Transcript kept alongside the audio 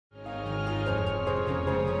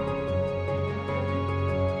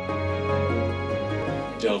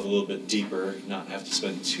delve a little bit deeper, not have to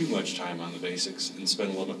spend too much time on the basics, and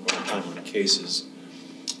spend a little bit more time on cases.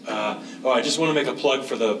 I just want to make a plug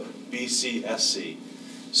for the BCSC.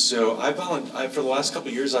 So for the last couple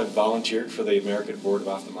of years, I've volunteered for the American Board of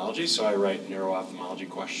Ophthalmology, so I write neuro-ophthalmology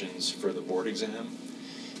questions for the board exam.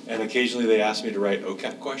 And occasionally they ask me to write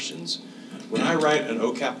OCAP questions. When I write an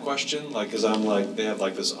OCAP question, because they have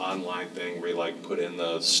like this online thing where you put in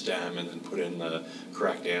the stem and then put in the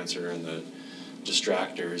correct answer and the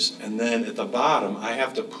distractors. And then at the bottom, I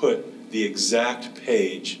have to put the exact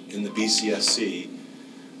page in the BCSC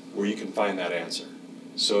where you can find that answer.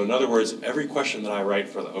 So in other words, every question that I write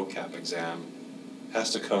for the OCAP exam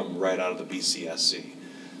has to come right out of the BCSC.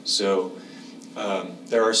 So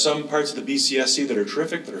there are some parts of the BCSC that are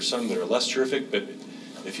terrific, there are some that are less terrific, but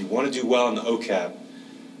if you want to do well in the OCAP,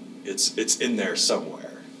 it's in there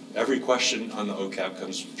somewhere. Every question on the OCAP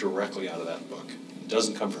comes directly out of that book. It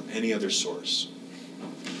doesn't come from any other source.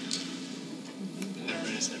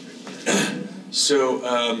 So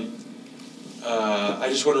I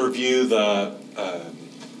just want to review the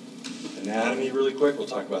anatomy really quick. We'll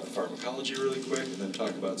talk about the pharmacology really quick, and then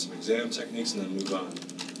talk about some exam techniques, and then move on.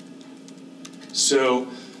 So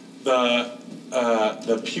the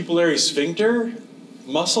pupillary sphincter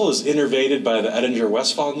muscle is innervated by the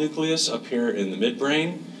Edinger-Westphal nucleus up here in the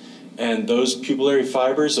midbrain, and those pupillary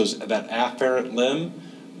fibers, that afferent limb,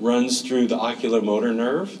 runs through the oculomotor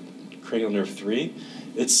nerve, cranial nerve 3.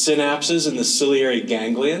 Its synapses in the ciliary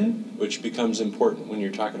ganglion, which becomes important when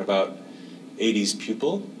you're talking about 80s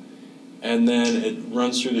pupil. And then it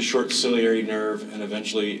runs through the short ciliary nerve and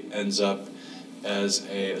eventually ends up as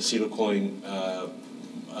a acetylcholine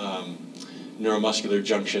neuromuscular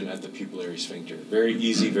junction at the pupillary sphincter. Very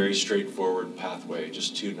easy, very straightforward pathway,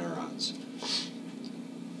 just 2 neurons.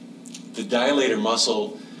 The dilator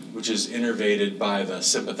muscle, which is innervated by the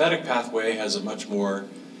sympathetic pathway, has a much more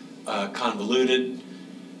convoluted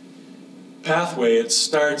pathway. It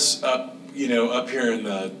starts up, up here in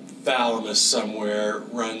the thalamus somewhere,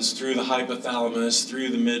 runs through the hypothalamus, through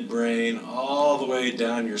the midbrain, all the way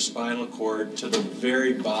down your spinal cord to the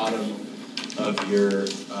very bottom of your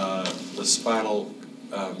the spinal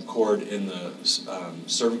cord in the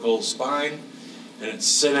cervical spine, and its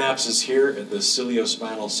synapse is here at the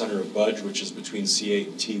ciliospinal center of Budge, which is between C8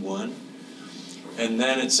 and T1. And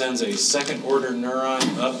then it sends a second-order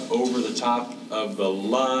neuron up over the top of the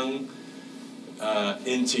lung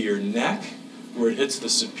into your neck, where it hits the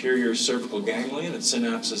superior cervical ganglion. It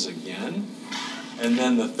synapses again. And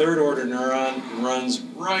then the third-order neuron runs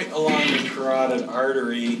right along the carotid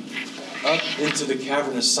artery up into the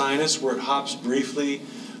cavernous sinus, where it hops briefly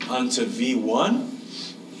onto V1.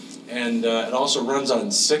 And it also runs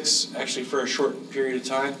on 6, actually for a short period of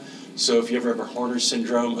time. So if you ever have a Horner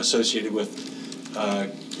syndrome associated with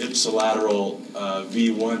ipsilateral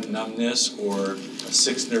V1 numbness or a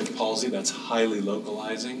 6th nerve palsy, that's highly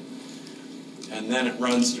localizing. And then it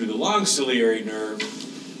runs through the long ciliary nerve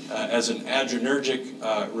as an adrenergic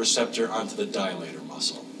receptor onto the dilator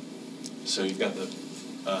muscle. So you've got the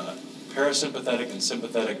parasympathetic and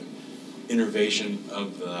sympathetic innervation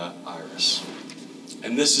of the iris.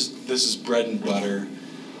 And this is bread and butter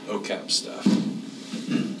OCAP stuff.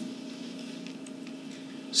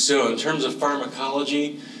 So in terms of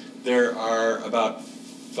pharmacology, there are about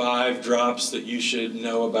 5 drops that you should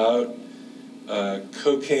know about.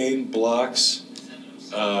 Cocaine blocks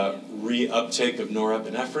reuptake of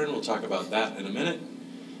norepinephrine. We'll talk about that in a minute.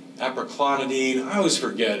 Aproclonidine, I always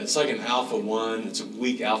forget. It's like an alpha-1. It's a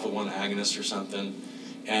weak alpha-1 agonist or something.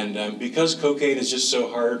 And because cocaine is just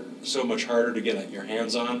so much harder to get your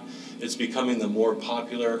hands on, it's becoming the more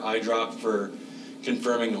popular eye drop for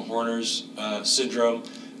confirming the Horner's syndrome.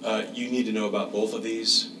 You need to know about both of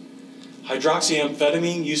these.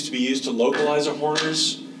 Hydroxyamphetamine used to be used to localize a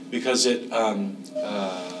Horner's because it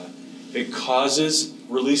causes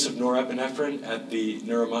release of norepinephrine at the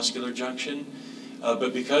neuromuscular junction.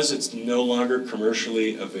 But because it's no longer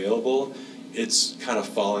commercially available, it's kind of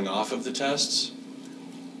falling off of the tests.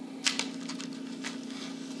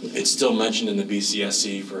 It's still mentioned in the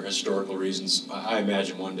BCSC for historical reasons. I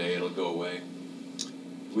imagine one day it'll go away.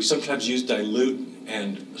 We sometimes use dilute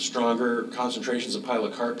and stronger concentrations of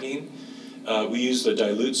pilocarpine. We use the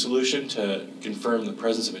dilute solution to confirm the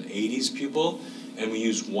presence of an 80s pupil, and we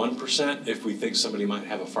use 1% if we think somebody might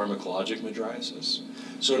have a pharmacologic mydriasis.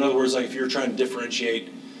 So in other words, like if you're trying to differentiate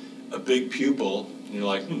a big pupil, and you're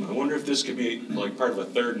like, I wonder if this could be like part of a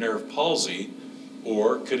 3rd nerve palsy,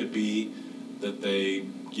 or could it be that they,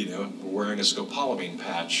 were wearing a scopolamine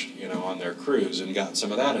patch, on their cruise and got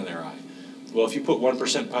some of that in their eye. Well, if you put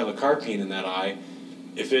 1% pilocarpine in that eye,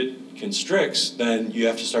 if it constricts, then you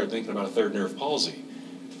have to start thinking about a 3rd nerve palsy.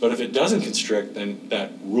 But if it doesn't constrict, then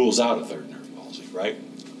that rules out a third nerve palsy, right?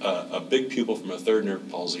 A big pupil from a third nerve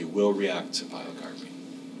palsy will react to pilocarpine.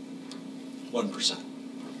 1%.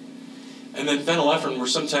 And then phenylephrine,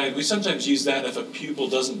 we sometimes use that if a pupil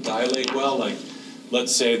doesn't dilate well, like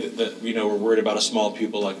let's say that we're worried about a small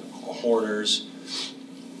pupil like Horner's,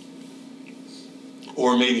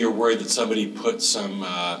 or maybe you're worried that somebody put some,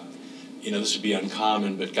 this would be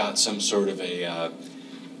uncommon, but got some sort of a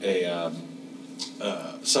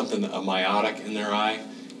meiotic in their eye.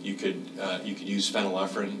 You could use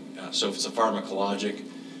phenylephrine. So if it's a pharmacologic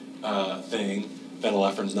thing,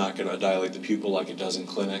 phenylephrine's not going to dilate the pupil like it does in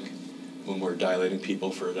clinic when we're dilating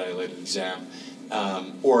people for a dilated exam.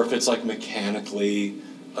 Or if it's like mechanically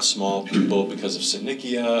a small pupil because of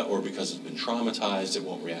synechiae or because it's been traumatized, it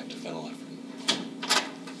won't react to phenylephrine.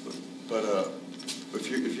 But if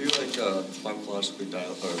you like pharmacologically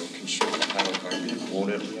dilate or constrict pilocarpine,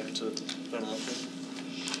 won't it react to phenylephrine?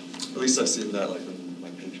 At least I've seen that like in my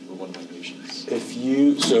patient, or one of my patients. If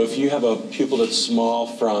you have a pupil that's small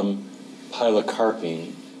from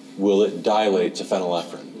pilocarpine, will it dilate to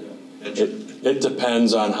phenylephrine? Yeah. It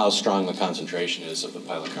depends on how strong the concentration is of the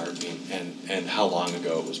pilocarpine and how long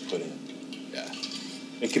ago it was put in. Yeah.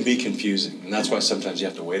 It can be confusing, and that's why sometimes you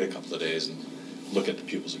have to wait a couple of days and look at the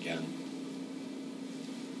pupils again.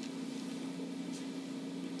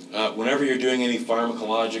 Whenever you're doing any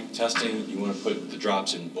pharmacologic testing, you want to put the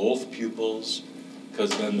drops in both pupils, because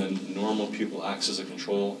then the normal pupil acts as a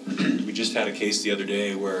control. We just had a case the other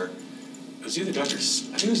day where it was either I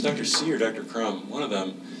think it was Dr. C or Dr. Crum, one of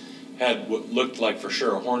them had what looked like for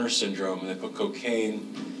sure a Horner syndrome, and they put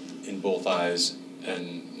cocaine in both eyes,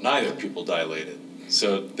 and neither pupil dilated.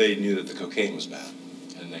 So they knew that the cocaine was bad,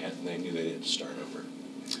 and they knew they had to start over.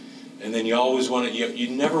 And then you always want to, you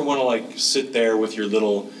never want to like sit there with your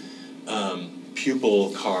little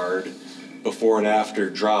pupil card before and after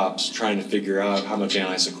drops trying to figure out how much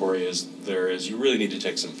anisocoria there is. You really need to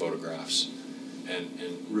take some photographs and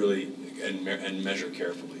really measure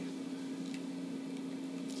carefully.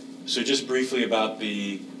 So just briefly about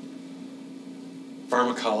the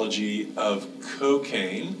pharmacology of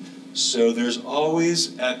cocaine. So there's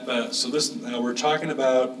always we're talking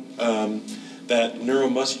about that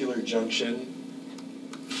neuromuscular junction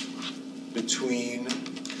between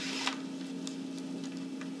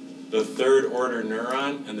the third order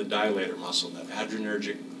neuron and the dilator muscle, that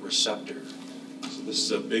adrenergic receptor. So this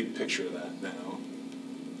is a big picture of that now.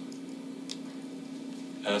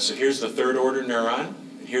 So here's the third order neuron,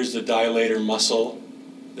 and here's the dilator muscle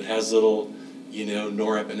that has little,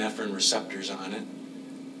 norepinephrine receptors on it.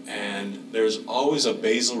 And there's always a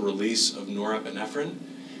basal release of norepinephrine,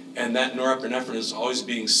 and that norepinephrine is always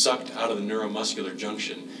being sucked out of the neuromuscular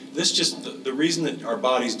junction. The reason that our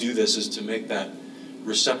bodies do this is to make that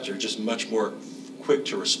receptor just much more quick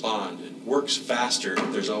to respond. It works faster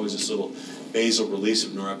if there's always this little basal release of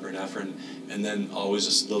norepinephrine, and then always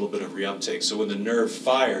this little bit of reuptake. So when the nerve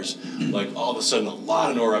fires, like all of a sudden a lot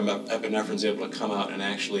of norepinephrine is able to come out and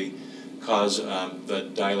actually cause the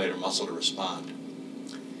dilator muscle to respond.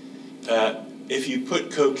 If you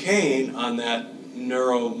put cocaine on that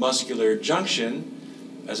neuromuscular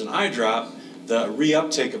junction as an eye drop, the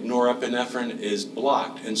reuptake of norepinephrine is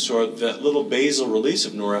blocked. And so that little basal release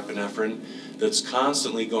of norepinephrine that's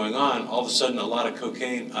constantly going on, all of a sudden a lot of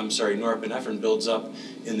norepinephrine builds up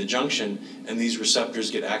in the junction, and these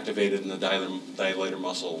receptors get activated and the dilator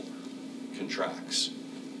muscle contracts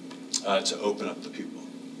to open up the pupil.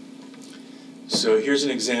 So here's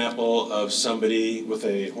an example of somebody with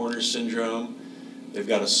a Horner syndrome. They've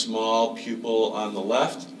got a small pupil on the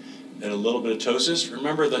left and a little bit of ptosis.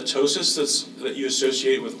 Remember, the ptosis that you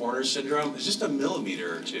associate with Horner syndrome is just a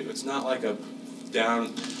millimeter or two. It's not like a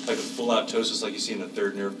full-out ptosis like you see in a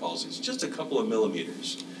third nerve palsy. It's just a couple of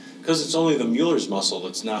millimeters. Because it's only the Mueller's muscle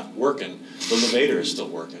that's not working. The levator is still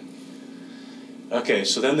working. Okay,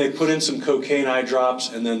 so then they put in some cocaine eye drops,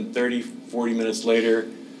 and then 30, 40 minutes later,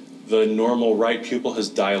 the normal right pupil has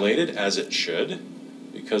dilated, as it should,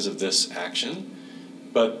 because of this action.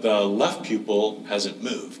 But the left pupil hasn't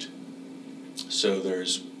moved. So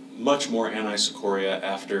there's much more anisocoria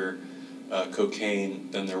after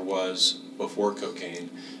cocaine than there was before cocaine.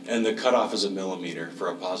 And the cutoff is a millimeter for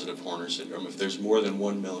a positive Horner syndrome. If there's more than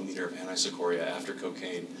 1 millimeter of anisocoria after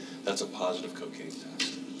cocaine, that's a positive cocaine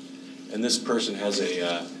test. And this person has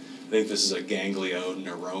I think this is a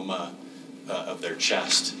ganglioneuroma of their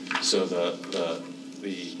chest. So the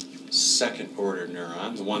second order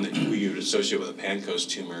neuron, the one that we would associate with a Pancoast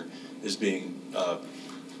tumor, is being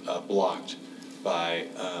blocked by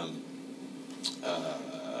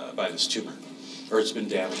this tumor, or it's been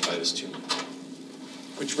damaged by this tumor.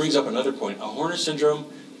 Which brings up another point. A Horner syndrome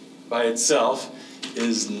by itself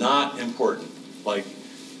is not important. Like,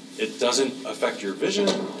 it doesn't affect your vision.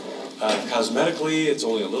 Cosmetically, it's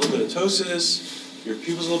only a little bit of ptosis. Your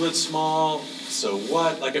pupil's a little bit small. So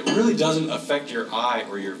what? Like, it really doesn't affect your eye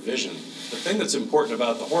or your vision. The thing that's important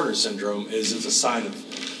about the Horner syndrome is it's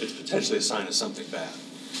potentially a sign of something bad.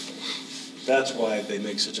 That's why they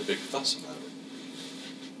make such a big fuss about it.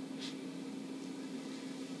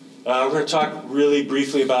 We're going to talk really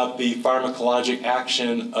briefly about the pharmacologic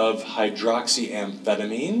action of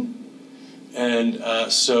hydroxyamphetamine. And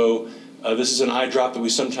this is an eye drop that we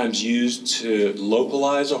sometimes use to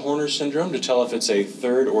localize a Horner syndrome, to tell if it's a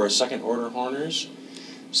third or a second order Horner's.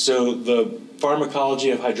 So the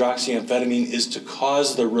pharmacology of hydroxyamphetamine is to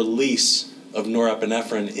cause the release of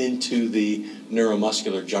norepinephrine into the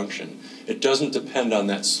neuromuscular junction. It doesn't depend on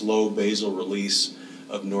that slow basal release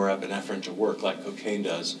of norepinephrine to work like cocaine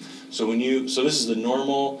does. So this is the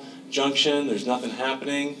normal junction, there's nothing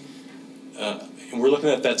happening. And we're looking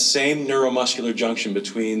at that same neuromuscular junction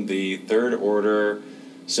between the third order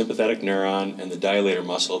sympathetic neuron and the dilator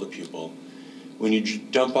muscle of the pupil. When you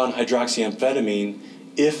dump on hydroxyamphetamine,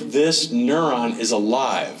 if this neuron is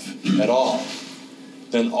alive at all,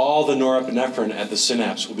 then all the norepinephrine at the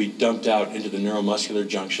synapse will be dumped out into the neuromuscular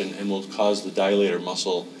junction and will cause the dilator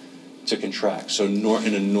muscle to contract. So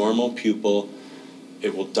in a normal pupil,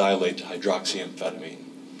 it will dilate to hydroxyamphetamine.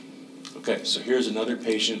 Okay, so here's another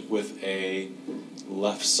patient with a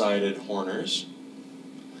left-sided Horner's.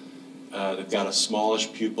 They've got a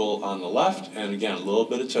smallish pupil on the left, and again, a little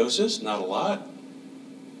bit of ptosis, not a lot.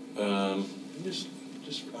 Just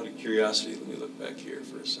out of curiosity, let me look back here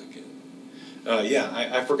for a second.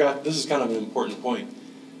 I forgot, this is kind of an important point.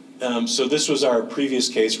 So this was our previous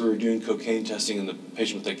case where we were doing cocaine testing in the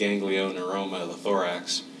patient with a ganglioneuroma of the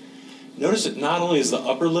thorax. Notice that not only is the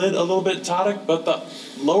upper lid a little bit ptotic, but the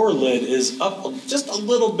lower lid is up just a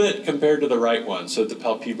little bit compared to the right one, so the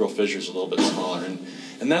palpebral fissure is a little bit smaller.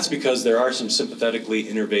 And that's because there are some sympathetically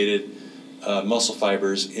innervated muscle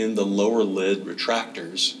fibers in the lower lid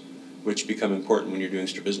retractors, which become important when you're doing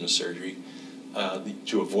strabismus surgery,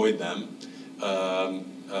 to avoid them.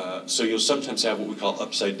 So you'll sometimes have what we call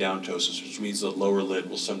upside down ptosis, which means the lower lid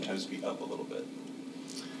will sometimes be up a little bit.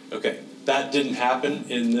 Okay, that didn't happen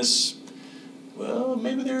in this, well,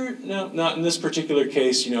 maybe not in this particular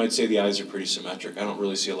case. You know, I'd say the eyes are pretty symmetric. I don't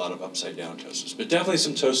really see a lot of upside down ptosis, but definitely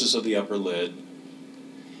some ptosis of the upper lid.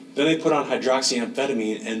 Then they put on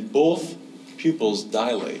hydroxyamphetamine and both pupils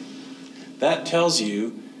dilate. That tells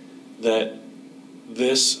you that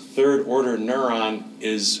this third order neuron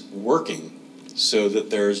is working, so that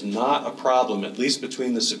there's not a problem, at least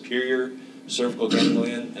between the superior cervical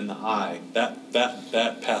ganglion and the eye. That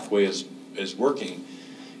pathway is working.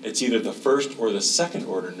 It's either the first or the second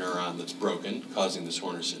order neuron that's broken, causing this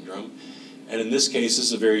Horner syndrome. And in this case, this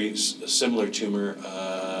is a very similar tumor.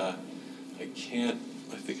 I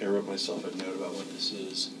think I wrote myself a note about what this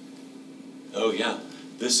is. Oh yeah,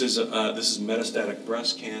 this is metastatic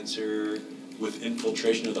breast cancer with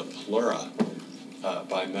infiltration of the pleura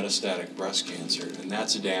by metastatic breast cancer, and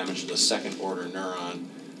that's a damage to the second order neuron,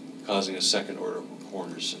 causing a second order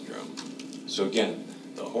Horner syndrome. So again,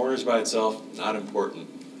 the Horner's by itself, not important.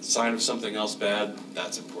 Sign of something else bad,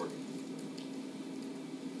 that's important.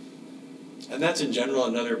 And that's in general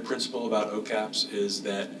another principle about OCAPs is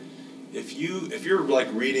that if you're like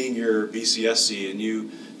reading your BCSC and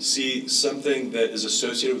you see something that is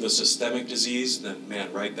associated with a systemic disease, then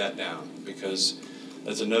man, write that down, because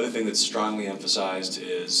that's another thing that's strongly emphasized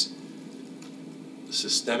is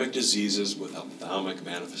systemic diseases with ophthalmic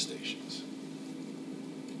manifestations.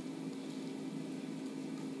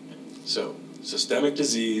 So, systemic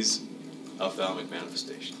disease, ophthalmic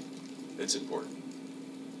manifestation. It's important.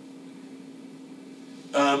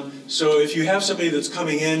 So if you have somebody that's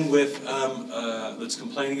coming in with, that's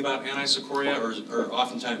complaining about anisocoria or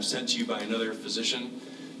oftentimes sent to you by another physician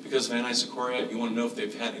because of anisocoria, you want to know if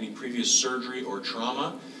they've had any previous surgery or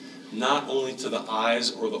trauma, not only to the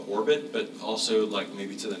eyes or the orbit, but also like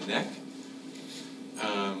maybe to the neck.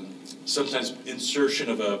 Sometimes insertion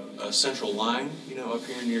of a central line, you know, up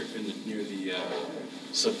here near the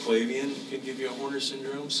subclavian can give you a Horner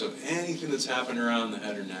syndrome. So anything that's happened around the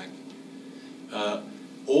head or neck.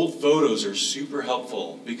 Old photos are super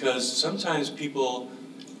helpful because sometimes people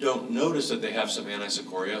don't notice that they have some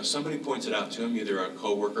anisocoria. Somebody points it out to them, either a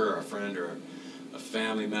coworker or a friend or a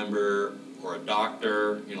family member or a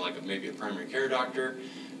doctor, you know, like maybe a primary care doctor,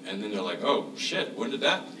 and then they're like, oh shit, when did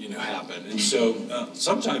that, you know, happen? And so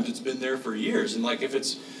sometimes it's been there for years, and like if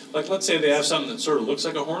it's, like let's say they have something that sort of looks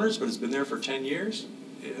like a Horner's, but it's been there for 10 years,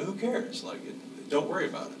 who cares? Like, don't worry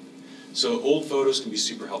about it. So old photos can be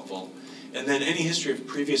super helpful. And then any history of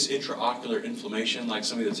previous intraocular inflammation, like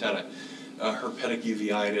somebody that's had a herpetic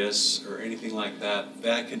uveitis or anything like that,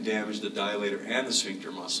 that can damage the dilator and the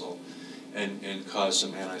sphincter muscle and cause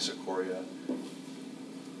some anisocoria.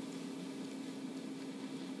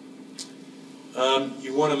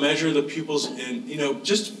 You want to measure the pupils, and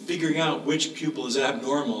just figuring out which pupil is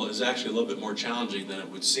abnormal is actually a little bit more challenging than it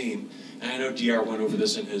would seem. And I know DR went over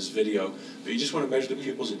this in his video, but you just want to measure the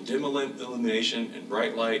pupils in dim illumination and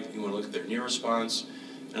bright light. You want to look at their near response,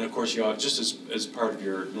 and of course, just as part of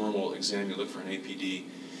your normal exam, you look for an APD.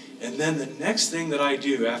 And then the next thing that I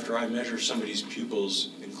do after I measure somebody's pupils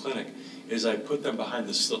in clinic is I put them behind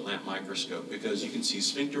the slit lamp microscope, because you can see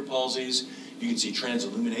sphincter palsies, you can see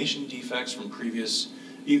transillumination defects from previous,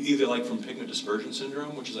 either like from pigment dispersion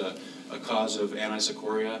syndrome, which is a cause of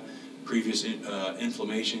anisocoria. Previous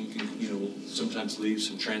inflammation can will sometimes leave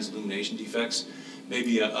some transillumination defects.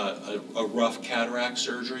 Maybe a rough cataract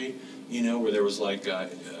surgery, where there was like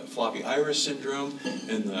floppy iris syndrome,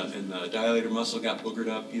 and the dilator muscle got boogered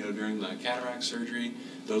up, during the cataract surgery.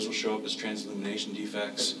 Those will show up as transillumination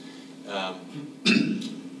defects.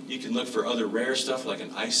 You can look for other rare stuff like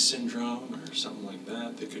an ice syndrome or something like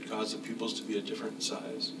that that could cause the pupils to be a different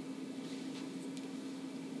size.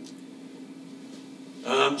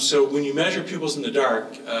 So when you measure pupils in the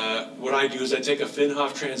dark, what I do is I take a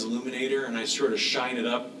Finhoff transilluminator and I sort of shine it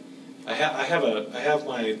up. I have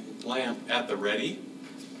my lamp at the ready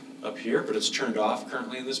up here, but it's turned off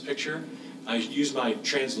currently in this picture. I use my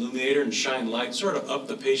transilluminator and shine light sort of up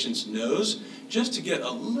the patient's nose, just to get a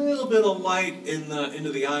little bit of light into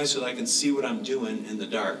the eye so that I can see what I'm doing in the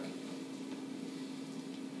dark.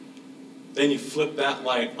 Then you flip that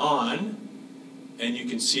light on, and you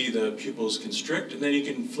can see the pupils constrict, and then you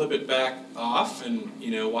can flip it back off and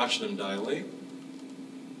watch them dilate.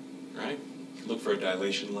 Right? Look for a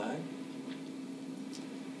dilation lag.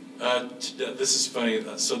 This is funny.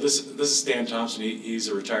 So this is Stan Thompson. He's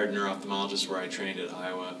a retired neuro-ophthalmologist where I trained at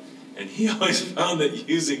Iowa, and he always found that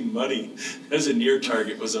using money as a near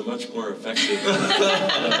target was a much more effective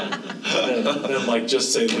than like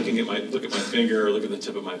just say look at my finger or look at the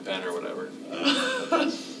tip of my pen or whatever.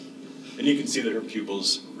 And you can see that her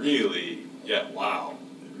pupils really, wow,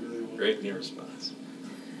 great near response.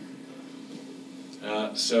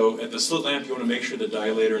 So at the slit lamp, you want to make sure the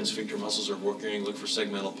dilator and sphincter muscles are working. Look for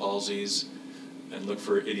segmental palsies, and look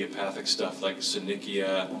for idiopathic stuff like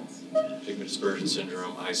synechiae, pigment dispersion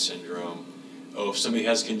syndrome, eye syndrome. Oh, if somebody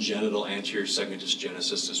has congenital anterior segment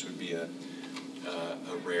dysgenesis, this would be a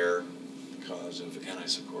rare cause of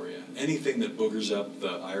anisocoria. Anything that boogers up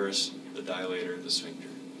the iris, the dilator, the sphincter.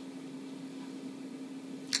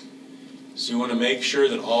 So you want to make sure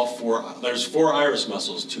that there's 4 iris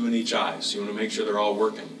muscles, 2 in each eye, so you want to make sure they're all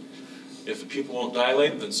working. If the pupil won't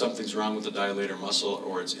dilate, then something's wrong with the dilator muscle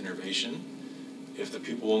or its innervation. If the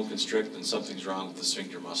pupil won't constrict, then something's wrong with the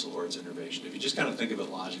sphincter muscle or its innervation. If you just kind of think of it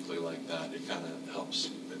logically like that, it kind of helps.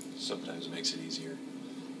 It sometimes makes it easier.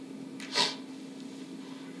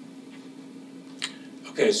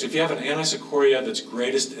 Okay, so if you have an anisocoria that's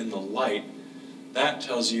greatest in the light, that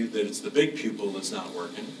tells you that it's the big pupil that's not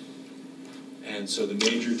working. And so the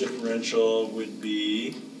major differential would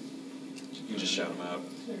be, you can just shout them out.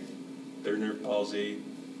 Third nerve palsy,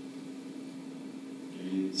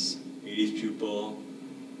 80s pupil,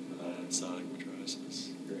 sonic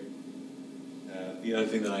metrosis. Great. The other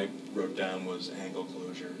thing that I wrote down was angle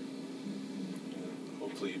closure.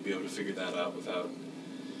 Hopefully you'd be able to figure that out without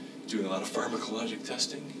doing a lot of pharmacologic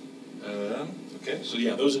testing. Okay, so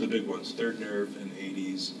yeah, those are the big ones. Third nerve and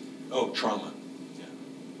 80s. Oh, trauma.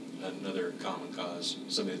 Another common cause,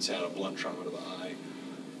 somebody that's had a blunt trauma to the eye.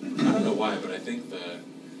 I don't know why, but I think the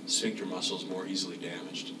sphincter muscle is more easily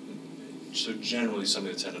damaged. So generally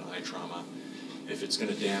somebody that's had an eye trauma, if it's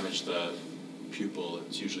going to damage the pupil,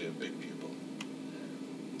 it's usually a big pupil.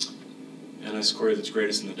 Anisocoria that's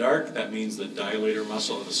greatest in the dark, that means the dilator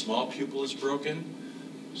muscle of the small pupil is broken.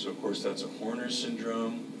 So of course that's a Horner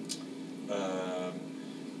syndrome.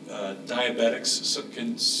 Diabetics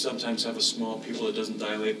can sometimes have a small pupil that doesn't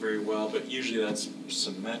dilate very well, but usually that's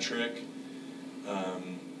symmetric.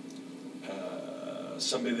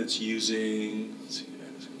 Somebody that's using, let's see,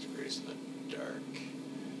 what's greatest in the dark.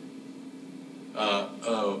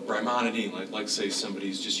 Brimonidine, like say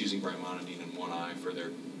somebody's just using brimonidine in one eye for their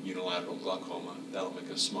unilateral glaucoma. That'll make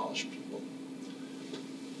a smallish pupil.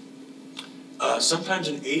 Sometimes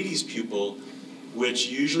an 80s pupil, which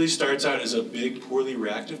usually starts out as a big, poorly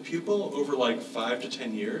reactive pupil, over like 5 to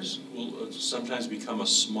 10 years, will sometimes become a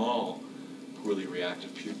small, poorly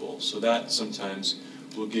reactive pupil. So that sometimes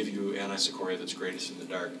will give you anisocoria that's greatest in the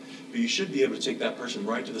dark. But you should be able to take that person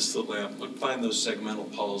right to the slit lamp, look, find those segmental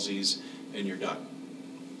palsies, and you're done.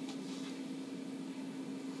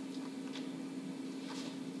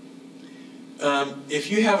 If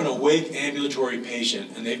you have an awake ambulatory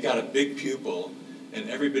patient and they've got a big pupil and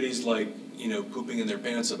everybody's like, you know, pooping in their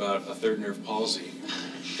pants about a third nerve palsy,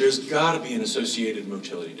 there's got to be an associated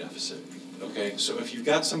motility deficit. Okay, so if you've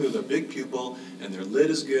got somebody with a big pupil and their lid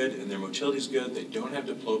is good and their motility is good, they don't have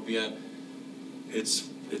diplopia, it's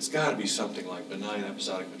got to be something like benign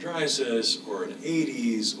episodic mydriasis or an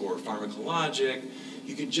 80s or pharmacologic.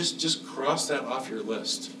 You can just cross that off your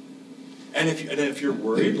list. And if you're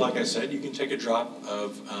worried, like I said, you can take a drop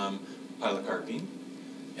of pilocarpine.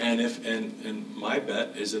 And my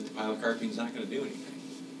bet is that the pilocarpine is not going to do anything.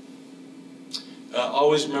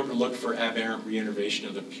 Always remember to look for aberrant reinnervation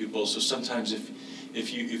of the pupil. So sometimes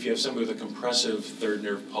if you have somebody with a compressive third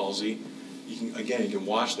nerve palsy, you can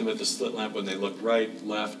watch them at the slit lamp when they look right,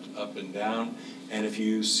 left, up, and down. And if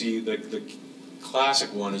you see the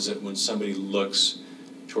classic one is that when somebody looks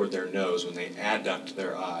toward their nose, when they adduct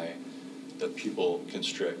their eye, the pupil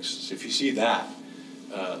constricts. So if you see that,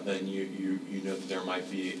 then you know that there might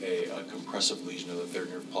be a compressive lesion of the third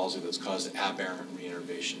nerve palsy that's caused aberrant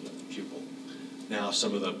reinnervation of the pupil. Now,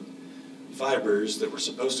 some of the fibers that were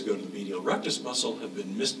supposed to go to the medial rectus muscle have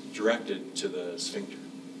been misdirected to the sphincter.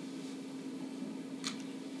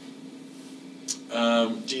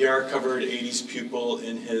 DR covered 80s pupil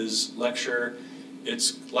in his lecture.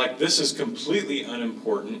 It's like this is completely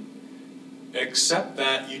unimportant, except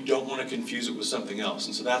that you don't want to confuse it with something else.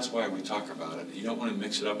 And so that's why we talk about it. You don't want to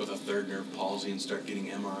mix it up with a third nerve palsy and start getting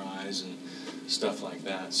MRIs and stuff like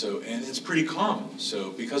that. So, and it's pretty common.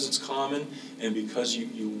 So because it's common and because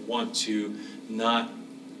you want to not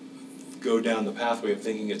go down the pathway of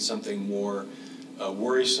thinking it's something more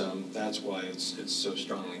worrisome, that's why it's so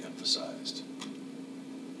strongly emphasized.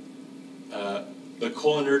 The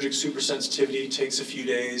cholinergic supersensitivity takes a few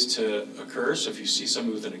days to occur, so if you see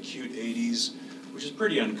somebody with an acute 80s, which is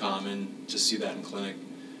pretty uncommon to see that in clinic,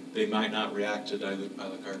 they might not react to dilute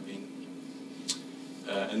pilocarpine.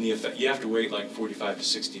 And the effect, you have to wait like 45 to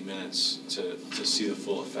 60 minutes to see the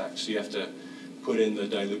full effect. So you have to put in the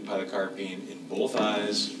dilute pilocarpine in both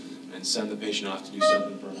eyes and send the patient off to do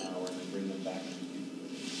something for an hour and then bring them back.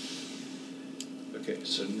 Okay,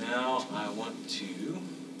 so now I want to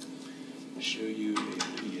show you a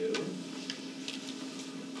video.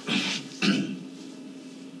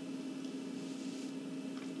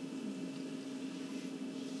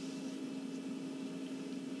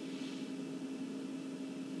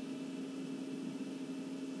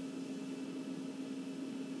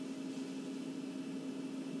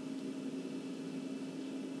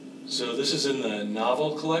 So this is in the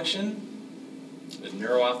novel collection, the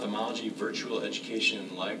Neuro-Ophthalmology Virtual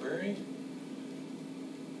Education Library.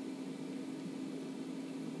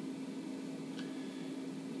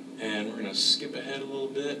 And we're going to skip ahead a little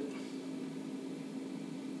bit. And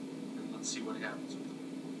let's see what happens with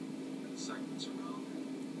the segments around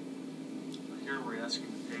there. Here we're asking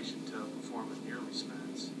the patient to perform a near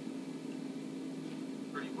response,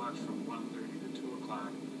 pretty much from 1:30 to 2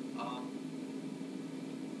 o'clock.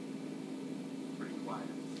 Pretty quiet.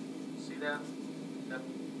 See that?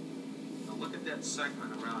 Now look at that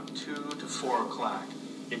segment around 2 to 4 o'clock.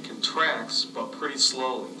 It contracts, but pretty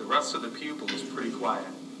slowly. The rest of the pupil is pretty quiet.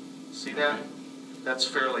 See that? Okay. That's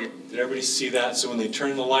fairly... Did everybody see that? So when they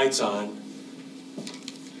turn the lights on,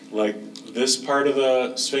 like this part of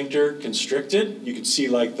the sphincter constricted, you can see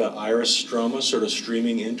like the iris stroma sort of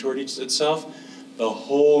streaming in toward itself. The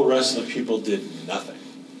whole rest of the pupil did nothing.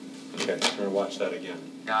 Okay, we're going to watch that again.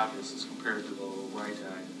 obvious as compared to the right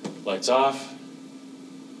eye. Lights off.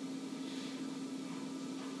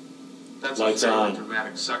 That's Lights a fairly on.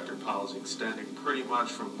 dramatic sector palsy extending pretty much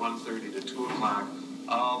from 1:30 to 2 o'clock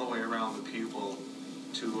all the way around the pupil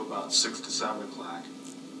to about 6 to 7 o'clock.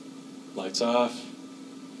 Lights off.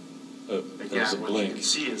 Oh, there's a Again, what you blink. can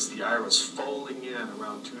see is the iris folding in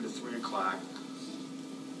around 2 to 3 o'clock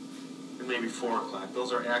and maybe 4 o'clock.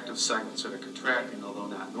 Those are active segments that are contracting, although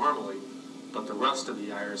not normally, but the rest of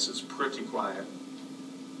the iris is pretty quiet.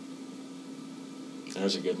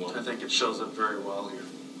 There's a good one. I think it shows up very well here.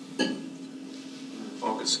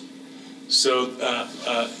 Focus. So,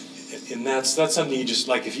 and that's something you just,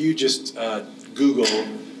 like if you just Google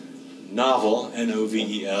novel,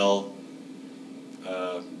 N-O-V-E-L,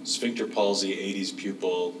 sphincter palsy, 80s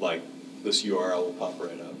pupil, like this URL will pop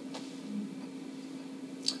right up.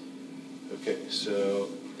 Okay, so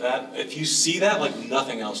that, if you see that, like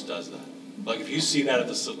nothing else does that. Like if you see that at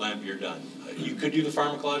the slit lamp, you're done. You could do the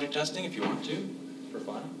pharmacologic testing if you want to, for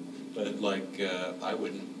fun, but But like, I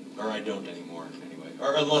wouldn't, or I don't anymore anyway.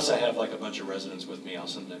 Or unless I have like a bunch of residents with me, I'll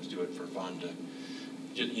sometimes do it for fun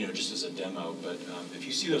to, you know, just as a demo. But if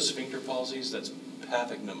you see those sphincter palsies, that's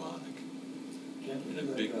pathognomonic. Can't In a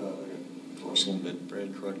be big, like a dorsal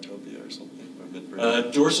midbrain correctopia or something, or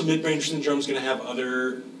midbrain. dorsal midbrain syndrome is going to have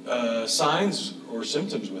other signs or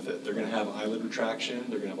symptoms with it. They're going to have eyelid retraction.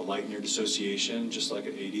 They're going to have a light near dissociation, just like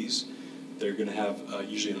at 80s. They're going to have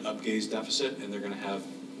usually an upgaze deficit, and they're going to have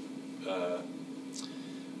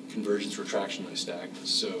convergence, retraction, nystagmus.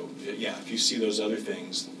 So yeah, if you see those other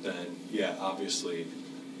things, then yeah, obviously.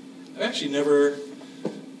 I've actually never,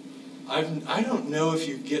 I don't know if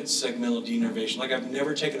you get segmental denervation. Like I've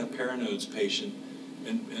never taken a paranodes patient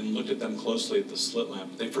and looked at them closely at the slit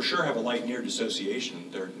lamp. They for sure have a light near dissociation.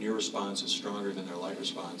 Their near response is stronger than their light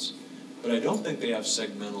response. But I don't think they have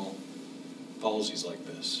segmental palsies like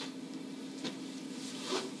this.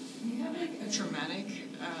 When you have like a traumatic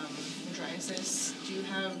mydriasis,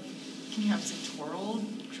 can you have sectoral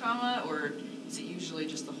trauma, or is it usually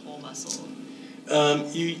just the whole muscle?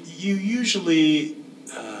 You usually,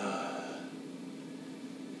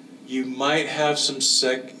 you might have some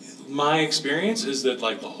my experience is that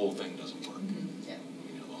like the whole thing doesn't work. Mm-hmm. Yeah.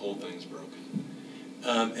 You know, the whole thing's broken.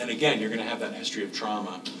 And again, you're going to have that history of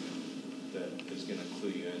trauma that is going to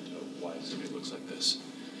clue you into why somebody looks like this.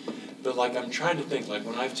 But like I'm trying to think, like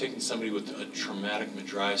when I've taken somebody with a traumatic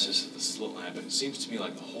mydriasis at the slit lamp, it seems to me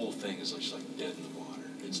like the whole thing is just like dead in the water.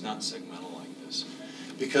 It's not segmental like this.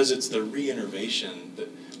 Because it's the reinnervation that,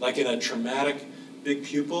 like in a traumatic big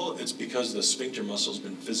pupil, it's because the sphincter muscle's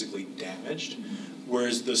been physically damaged,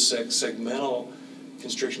 whereas the segmental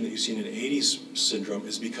constriction that you see in an 80s syndrome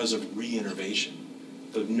is because of reinnervation.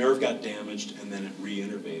 The nerve got damaged and then it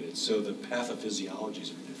reinnervated. So the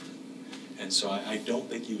pathophysiologies are different. And so I don't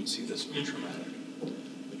think you would see this with traumatic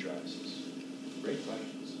mydriasis. Great questions.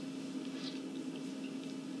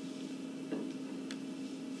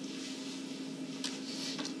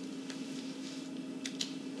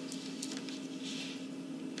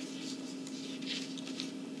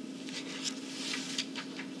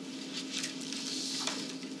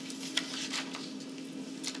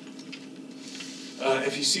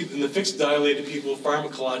 If you see in the fixed dilated pupil,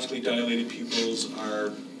 pharmacologically dilated pupils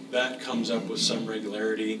that comes up with some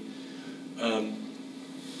regularity. I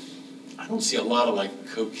don't see a lot of like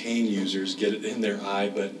cocaine users get it in their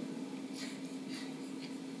eye, but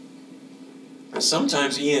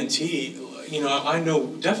sometimes ENT, you know, I know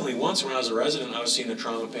definitely once when I was a resident, I was seeing a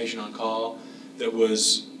trauma patient on call that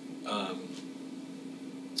was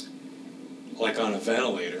like on a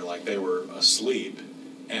ventilator, like they were asleep.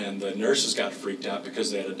 And the nurses got freaked out because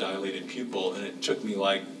they had a dilated pupil, and it took me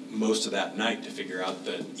like most of that night to figure out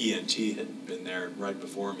that ENT had been there right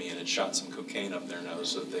before me and had shot some cocaine up their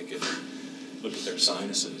nose so that they could look at their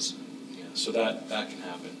sinuses. Yeah, so that can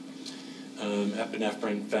happen.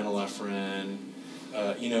 Epinephrine, phenylephrine,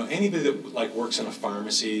 you know, anybody that like works in a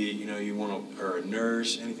pharmacy, you know, you want to, or a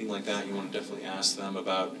nurse, anything like that, you want to definitely ask them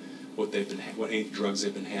about what any drugs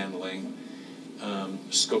they've been handling.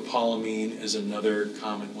 Scopolamine is another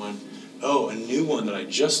common one. Oh, a new one that I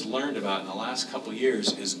just learned about in the last couple of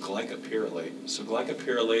years is glycopyrrolate. So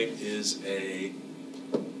glycopyrrolate is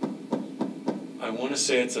I want to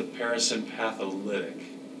say it's a parasympatholytic.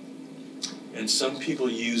 And some people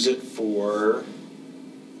use it for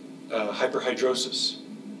hyperhidrosis.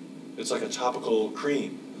 It's like a topical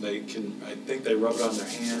cream. I think they rub it on their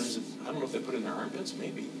hands. I don't know if they put it in their armpits,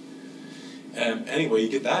 maybe. Anyway, you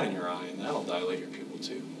get that in your eye, and that'll dilate your pupil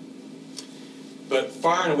too. But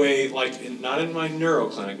far and away, like not in my neuro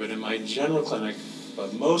clinic, but in my general clinic,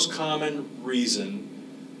 the most common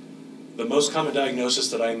diagnosis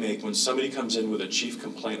that I make when somebody comes in with a chief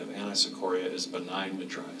complaint of anisocoria is benign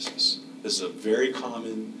mydriasis. This is a very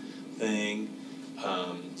common thing.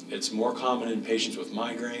 It's more common in patients with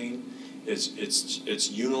migraine. It's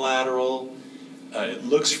unilateral. It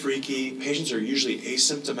looks freaky. Patients are usually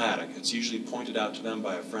asymptomatic. It's usually pointed out to them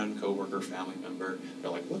by a friend, coworker, family member.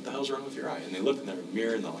 They're like, what the hell's wrong with your eye? And they look in their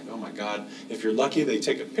mirror and they're like, oh my God. If you're lucky, they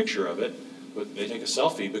take a picture of it, but they take a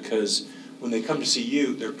selfie because when they come to see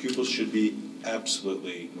you, their pupils should be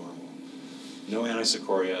absolutely normal. No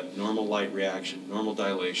anisocoria, normal light reaction, normal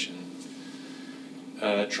dilation.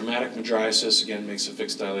 Traumatic mydriasis, again, makes a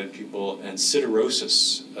fixed dilated pupil. And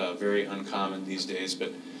siderosis, very uncommon these days,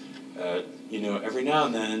 but you know, every now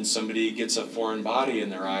and then somebody gets a foreign body in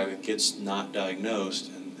their eye that gets not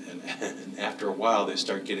diagnosed, and after a while they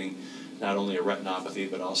start getting not only a retinopathy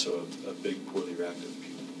but also a big poorly reactive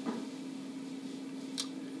pupil.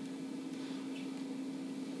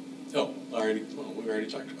 Oh, we already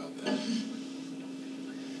talked about that.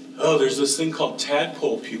 Oh, there's this thing called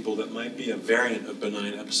tadpole pupil that might be a variant of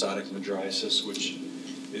benign episodic mydriasis, which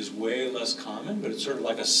is way less common, but it's sort of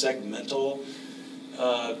like a segmental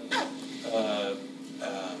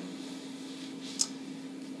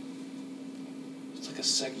it's like a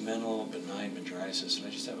segmental benign mydriasis, and I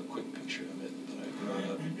just have a quick picture of it that I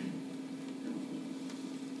brought up.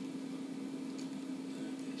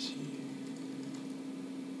 That is here.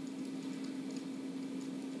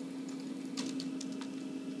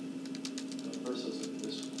 First, let's look at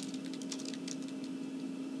this one.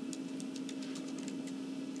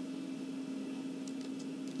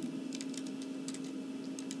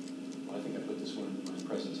 Well, I think I put this one in my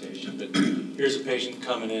presentation, but here's a patient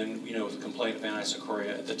coming in, you know, with a complaint of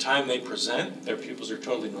anisocoria. At the time they present, their pupils are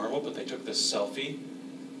totally normal, but they took this selfie.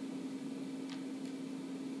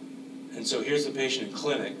 And so here's the patient in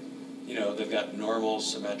clinic. You know, they've got normal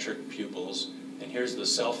symmetric pupils, and here's the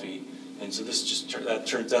selfie. And so this just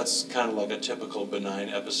that's kind of like a typical benign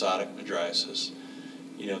episodic mydriasis.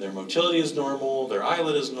 You know, their motility is normal, their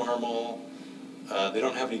eyelid is normal, they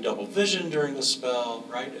don't have any double vision during the spell,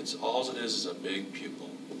 right? It's all it is a big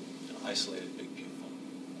pupil, an isolated big pupil.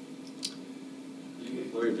 Do you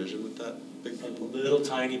get blurry vision with that big pupil? A little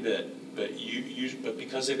tiny bit, but but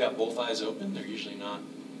because they've got both eyes open, they're usually not,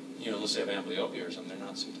 you know, unless they have amblyopia or something, they're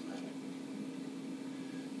not symptomatic.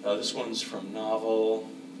 This one's from Novel.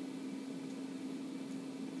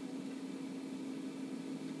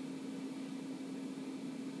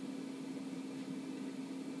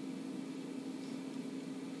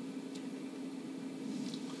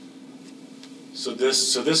 So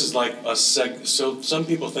this is like so some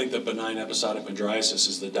people think that benign episodic mydriasis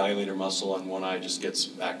is the dilator muscle on one eye just gets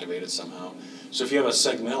activated somehow. So if you have a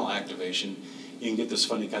segmental activation, you can get this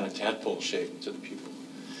funny kind of tadpole shape to the pupil.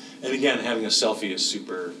 And again, having a selfie is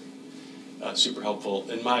super helpful.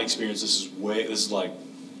 In my experience, this is like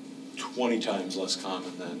 20 times less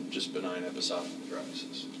common than just benign episodic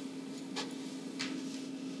mydriasis.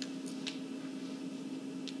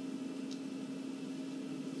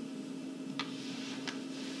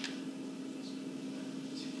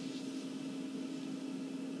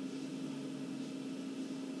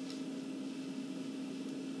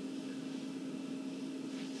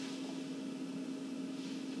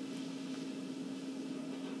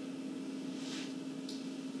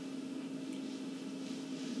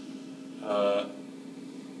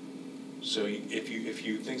 So if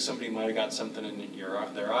you think somebody might have got something in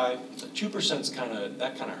their eye, 2% is kind of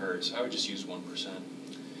hurts. I would just use 1%.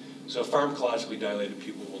 So a pharmacologically dilated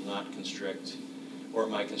pupil will not constrict, or it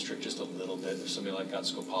might constrict just a little bit if somebody like got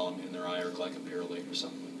scopolamine in their eye or glycopyrrolate or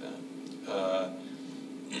something like that.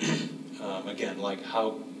 Again, like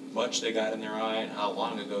how much they got in their eye and how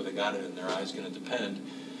long ago they got it in their eye is going to depend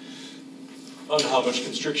on how much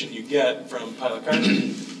constriction you get from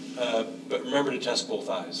pilocarpine. But remember to test both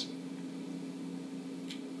eyes.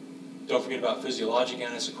 Don't forget about physiologic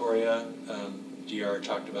anisocoria. DR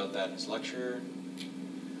talked about that in his lecture.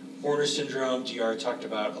 Horner syndrome, DR talked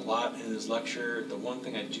about a lot in his lecture. The one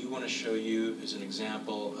thing I do want to show you is an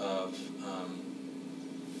example of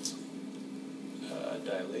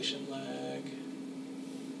dilation lag.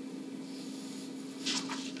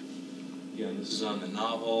 Again, this is on the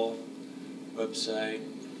Novel website.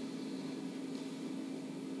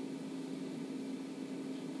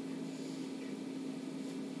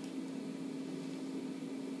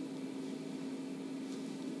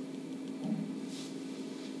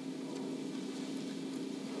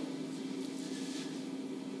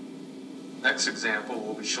 Next example,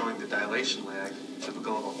 we'll be showing the dilation lag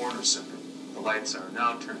typical of a Horner syndrome. The lights are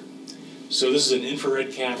now turned. So this is an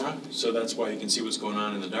infrared camera, so that's why you can see what's going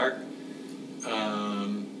on in the dark.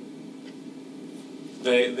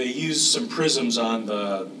 They use some prisms on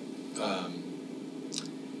the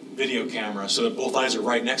video camera so that both eyes are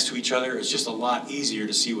right next to each other. It's just a lot easier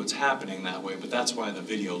to see what's happening that way, but that's why the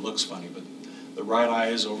video looks funny. But the right eye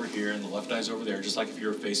is over here and the left eye is over there, just like if you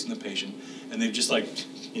were facing the patient. And they've just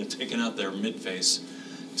taken out their mid-face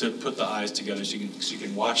to put the eyes together so you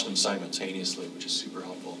can watch them simultaneously, which is super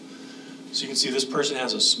helpful. So you can see this person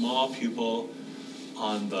has a small pupil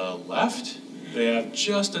on the left. They have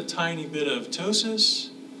just a tiny bit of ptosis,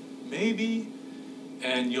 maybe,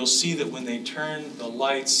 and you'll see that when they turn the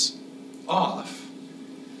lights off,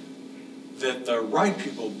 that the right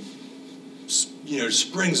pupil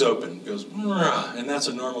springs open, goes, and that's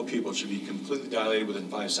a normal pupil. It should be completely dilated within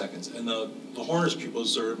 5 seconds. And the Horner's pupil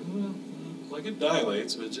is sort of, like it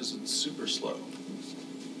dilates, but it's super slow.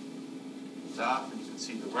 Top, and you can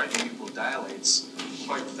see the right pupil dilates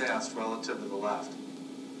quite fast relative to the left.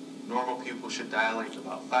 Normal pupil should dilate in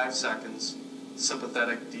about 5 seconds.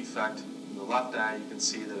 Sympathetic defect in the left eye, you can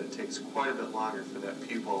see that it takes quite a bit longer for that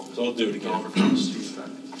pupil So I'll do it to again. overcome this defect.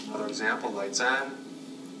 Another example, lights on,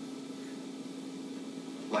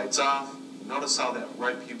 lights off. Notice how that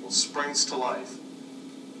right pupil springs to life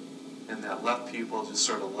and that left pupil just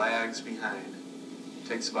sort of lags behind. It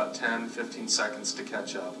takes about 10, 15 seconds to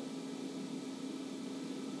catch up.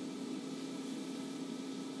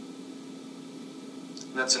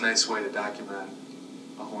 And that's a nice way to document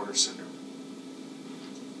a Horner syndrome.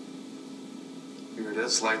 Here it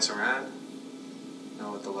is, lights are on.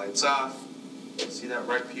 Now with the lights off, see that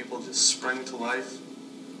right pupil just spring to life?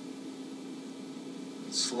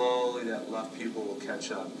 And slowly that left pupil will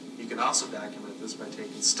catch up. You can also document this by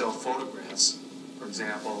taking still photographs. For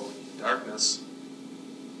example, darkness,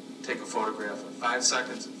 take a photograph at 5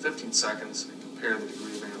 seconds and 15 seconds and compare the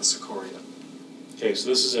degree of anisocoria. Okay, so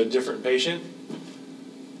this is a different patient.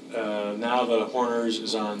 Now the Horner's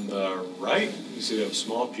is on the right. You see they have a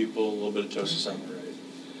small pupil, a little bit of ptosis on the right.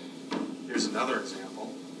 Here's another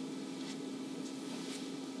example.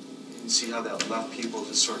 You can see how that left pupil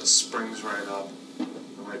just sort of springs right up.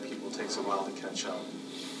 The right pupil takes a while to catch up.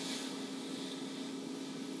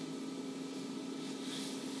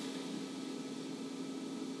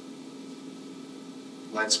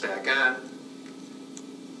 Lights back on.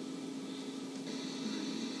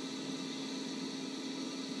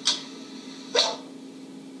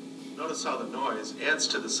 Notice how the noise adds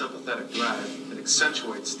to the sympathetic drive and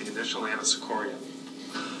accentuates the initial anisocoria.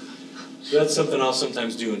 So that's something I'll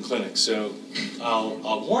sometimes do in clinic. So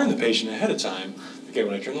I'll warn the patient ahead of time. Okay,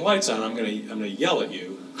 when I turn the lights on, I'm gonna yell at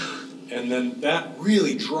you, and then that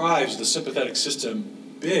really drives the sympathetic system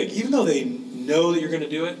big, even though they know that you're going to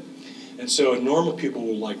do it. And so a normal pupil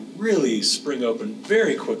will like really spring open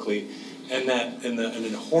very quickly, and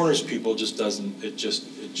the Horner's pupil just doesn't. It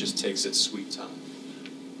just takes its sweet time.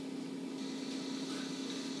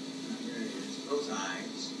 Here it is, both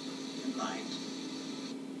eyes and light.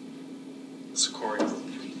 Anisocoria.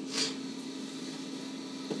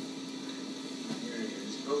 Here it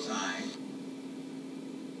is, both eyes.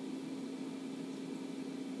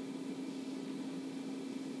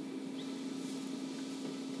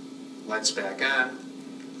 Lights back on.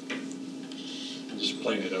 I'm just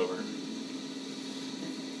playing it over.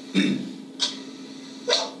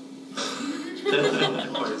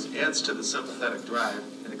 Noise adds to the sympathetic drive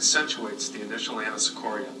and accentuates the initial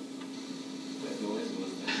anisocoria. That noise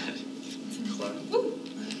was bad.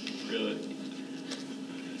 Really?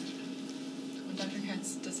 When Dr.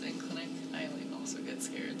 Katz does it in clinic, I also get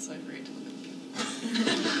scared, so I forget to look at people.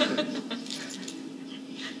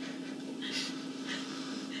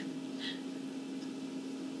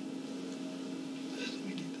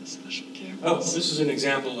 Oh, this is an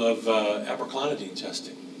example of aproclonidine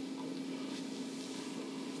testing.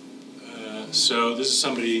 So this is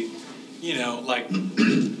somebody, like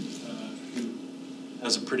who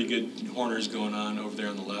has a pretty good Horner's going on over there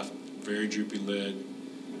on the left, very droopy lid,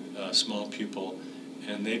 small pupil,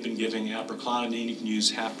 and they've been giving aproclonidine. You can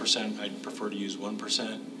use 0.5%. I'd prefer to use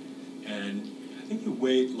 1%. And I think you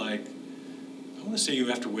wait I want to say you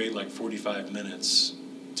have to wait like 45 minutes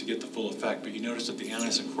to get the full effect, but you notice that the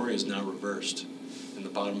anisocoria is now reversed in the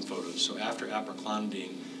bottom photos. So after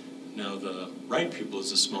aproclonidine, now the right pupil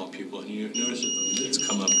is a small pupil, and you notice that the lids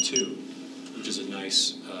come up too, which is a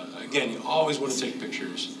nice, again, you always want to take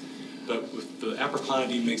pictures, but with the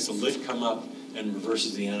aproclonidine makes the lid come up and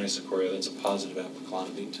reverses the anisocoria. That's a positive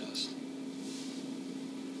aproclonidine test.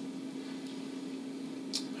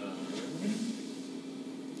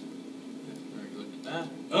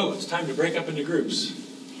 Oh, it's time to break up into groups.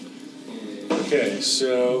 Okay,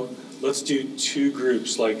 so let's do 2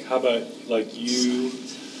 groups. Like, how about like you?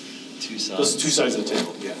 2 sides. Let's 2 sides of the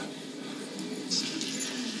table. Yeah.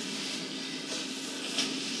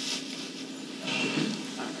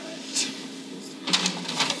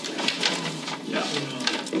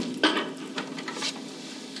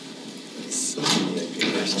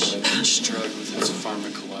 Each drug with its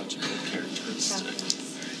pharmacological characteristics.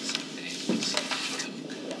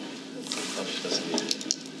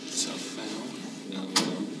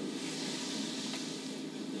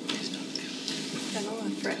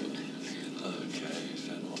 Phenylephrine.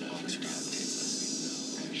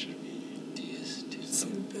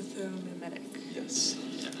 Sympathomimetic. Yes.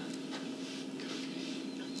 Yeah.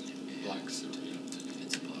 Blocks the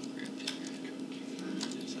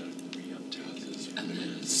and then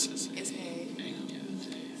it's Is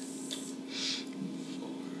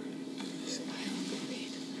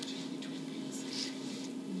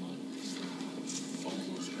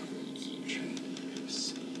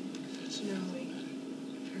a no wait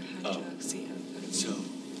for hydroxyamphetamine. So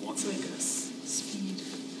one. It's like a speed.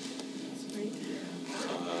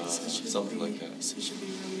 Something like that. So it should be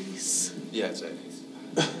release. Yeah, exactly.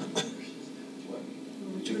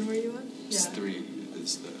 Which one were you on? It's 3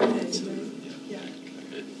 is the. Okay, right. Yeah.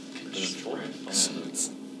 It could There's 4. So it's,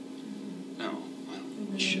 no, I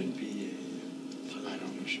don't, It should be I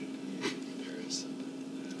don't know. should be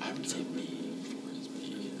parasympathetic. I would say B, 4 is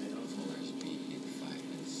B. 4 is B, 5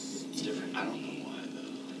 is. It's different. I don't know why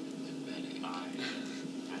though.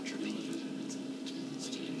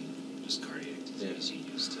 Just cardiac disease you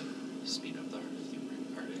use to speed up the heart rhythm,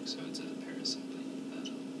 cardiac, so it's a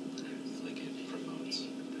parasympathetic, like it promotes, it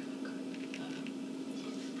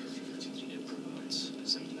promotes a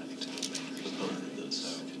sympathetic tone bank. So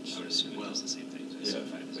I would assume it does the same thing as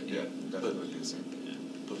sympathetic. Yeah, definitely the same thing. Yeah.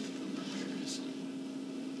 Both of them are parasympathetic.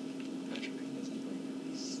 Atropine doesn't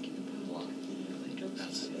block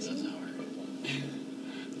That's how it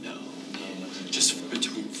No, just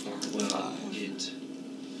between 4 and 5. It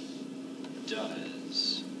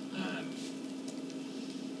does,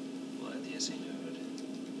 well, at the SA node,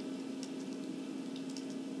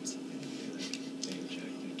 They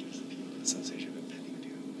inject and it gives the people the sensation of impending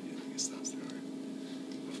doom. I think it stops their heart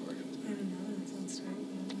before it goes I back. don't know, that sounds terrible.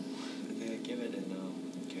 They give it in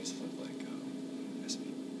case of like SP,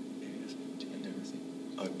 maybe SP2. Adenosine.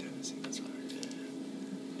 Oh, adenosine. That's what I heard.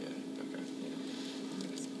 Yeah. Okay.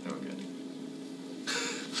 Yeah. Oh, good.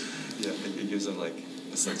 Yeah, it gives them like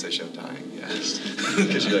a sensation of dying. Yeah.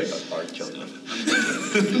 Because you're like are killing them.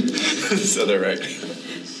 So they're right. So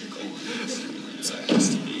it has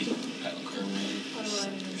to be pyrocarbonate. How do I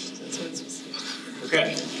understand? That's what it's supposed to be. Okay.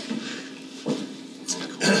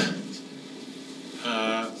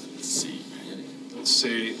 Let's see. Let's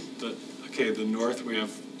say the North, we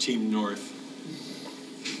have Team North.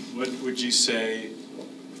 What would you say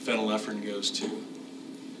phenylephrine goes to?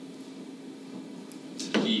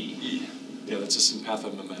 E. Yeah, that's a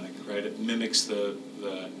sympathomimetic, right? It mimics the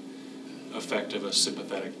effect of a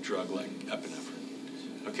sympathetic drug like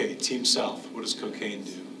epinephrine. Okay, Team South, what does cocaine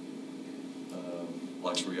do?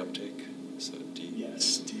 Watch reuptake. So D.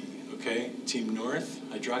 Yes, D. Okay, Team North,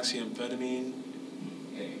 hydroxyamphetamine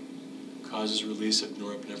causes release of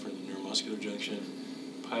norepinephrine in the neuromuscular junction.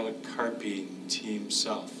 Pilocarpine, Team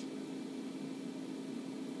South.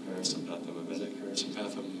 Sympathomimetic.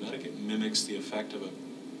 Sympathomimetic, it mimics the effect of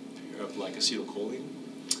like acetylcholine.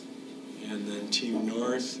 And then Team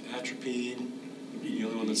North, atropine, the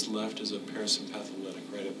only one that's left is a parasympatholytic,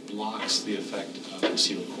 right? It blocks the effect of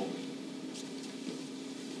acetylcholine.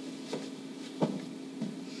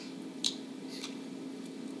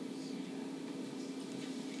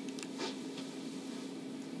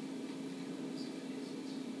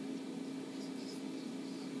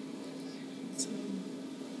 So,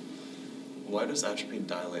 Why does atropine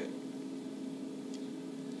dilate?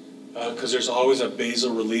 Because there's always a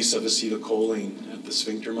basal release of acetylcholine at the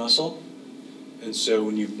sphincter muscle, and so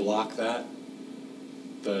when you block that,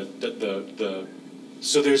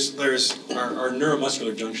 so there's our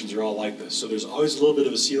neuromuscular junctions are all like this. So there's always a little bit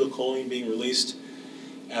of acetylcholine being released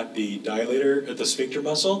at the dilator, at the sphincter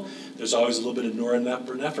muscle. There's always a little bit of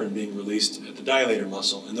norepinephrine being released at the dilator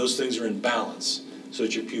muscle, and those things are in balance so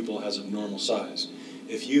that your pupil has a normal size.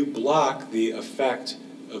 If you block the effect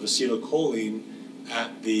of acetylcholine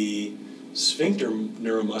at the sphincter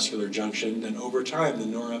neuromuscular junction, then over time the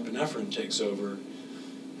norepinephrine takes over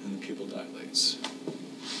and the pupil dilates.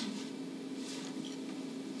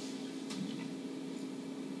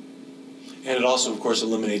 And it also, of course,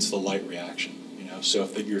 eliminates the light reaction. So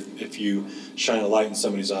if you shine a light in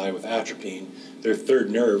somebody's eye with atropine, their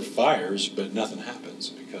third nerve fires, but nothing happens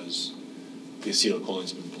because the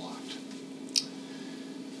acetylcholine's been blocked.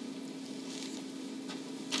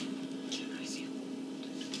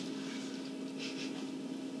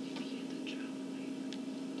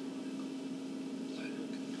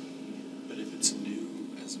 But if it's new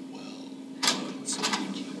as well, it's 1%.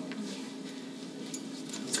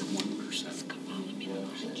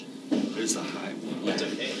 There's the high one. That's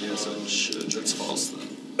okay. Yeah, so it should, that's false then.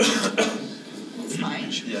 It's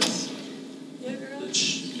fine. Yes. yeah, girl. It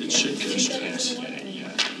should go straight.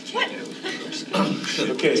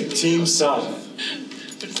 Okay, Team South.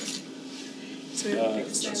 So we have to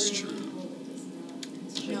fix That's that. true.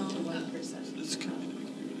 No. It's coming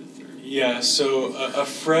Yeah, so a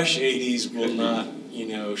fresh 80s will not,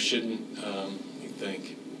 shouldn't, you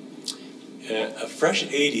think. A fresh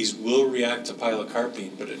 80s will react to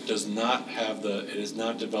pilocarpine, but it does not have it has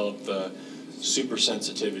not developed the super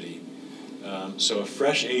sensitivity. So a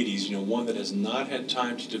fresh 80s, one that has not had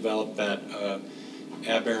time to develop that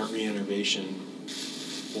aberrant reinnervation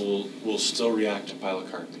will still react to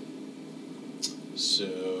pilocarpine.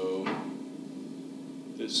 So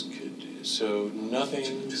this could so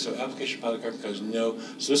nothing, so application of pilocarpine causes no,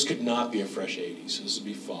 so this could not be a fresh 80, so this would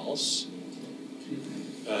be false.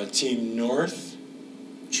 Team North.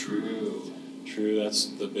 True. True, that's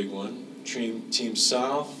the big one. Team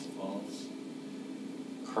South. False.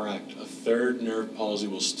 Correct. A third nerve palsy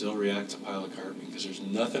will still react to pilocarpine because there's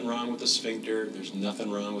nothing wrong with the sphincter. There's nothing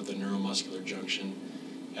wrong with the neuromuscular junction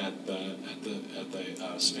at the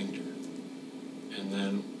sphincter. And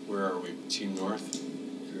then where are we? Team North.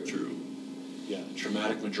 True. Yeah.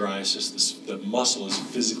 Traumatic mydriasis. The muscle is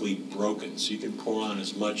physically broken, so you can pour on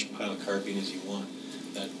as much pilocarpine as you want.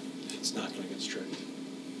 That it's not going to get strict.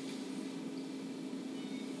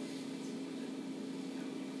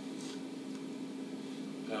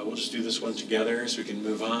 We'll just do this one together so we can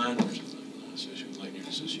move on. Association with light nerve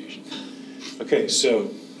dissociation. Okay,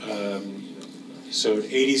 so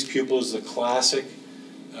 80s pupil is the classic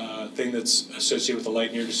thing that's associated with the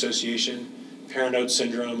light nerve dissociation. Paranoid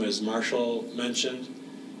syndrome, as Marshall mentioned,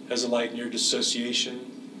 has a light nerve dissociation.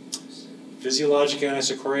 Physiologic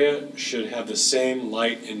anisocoria should have the same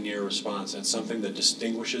light and near response. That's something that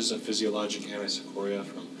distinguishes a physiologic anisocoria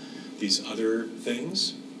from these other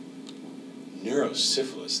things.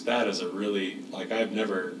 Neurosyphilis, that is a really, like I've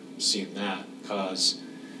never seen that cause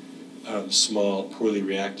small, poorly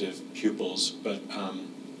reactive pupils, but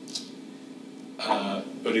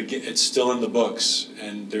again, it's still in the books,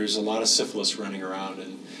 and there's a lot of syphilis running around,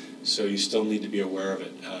 and so you still need to be aware of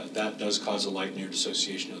it. That does cause a light near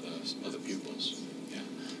dissociation of the pupils. Yeah.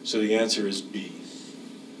 So the answer is B.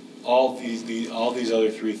 All these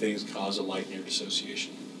other three things cause a light near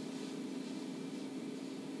dissociation.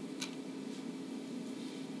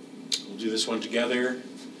 We'll do this one together.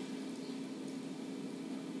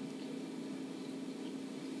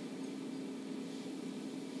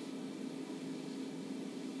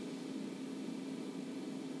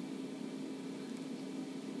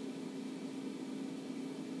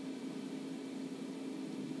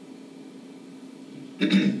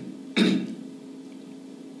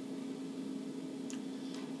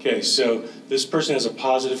 Okay, so this person has a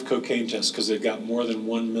positive cocaine test because they've got more than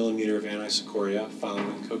 1 millimeter of anisocoria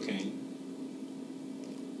following cocaine.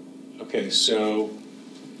 Okay, so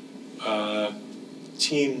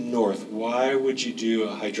Team North, why would you do a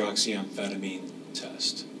hydroxyamphetamine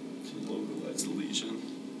test? To localize the lesion.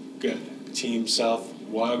 Good. Team South,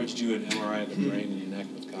 why would you do an MRI of the brain and your neck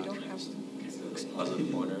with We don't have contrast?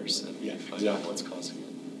 Positive pointers and Yeah, find out what's causing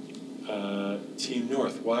it. Team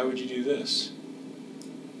North, why would you do this?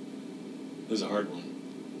 This is a hard one.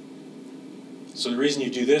 So the reason you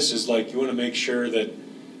do this is like you want to make sure that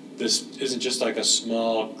this isn't just like a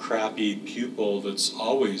small, crappy pupil that's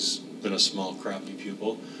always been a small, crappy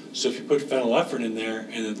pupil. So if you put phenylephrine in there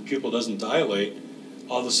and then the pupil doesn't dilate,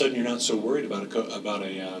 all of a sudden you're not so worried about a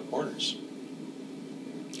corners.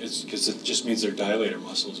 It's because it just means their dilator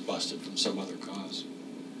muscle is busted from some other cause.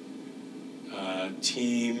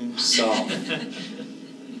 Team South. So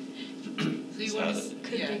you want to,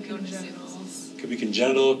 Could yeah, be go to congenital. syphilis. Could be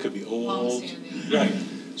congenital, could be old. Long-standing. Right.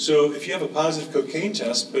 So if you have a positive cocaine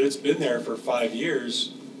test, but it's been there for 5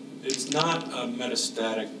 years, it's not a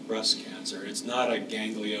metastatic breast cancer. It's not a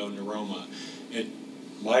ganglioneuroma. It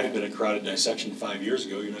might have been a carotid dissection 5 years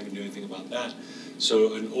ago. You're not going to do anything about that.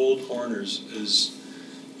 So an old Horner's is,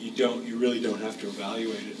 you really don't have to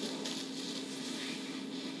evaluate it.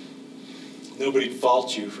 Nobody'd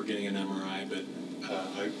fault you for getting an MRI, but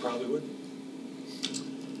I probably would.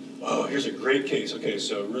 Oh, here's a great case. Okay,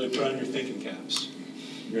 so really put on your thinking caps.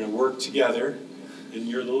 You're going to work together in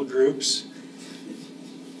your little groups.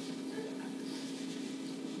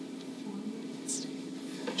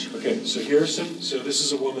 Okay, so this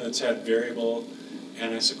is a woman that's had variable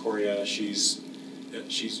anisocoria.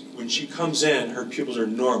 When she comes in, her pupils are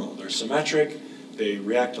normal. They're symmetric, they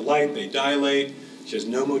react to light, they dilate. She has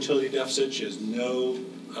no motility deficit, she has no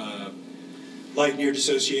light near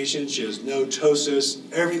dissociation, she has no ptosis.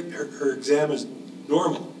 Her exam is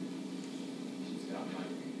normal.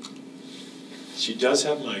 She does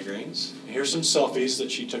have migraines. Here's some selfies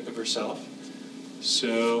that she took of herself.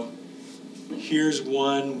 So here's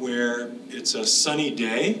one where it's a sunny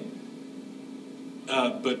day,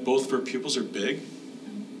 but both of her pupils are big,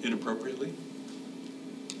 inappropriately.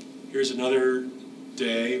 Here's another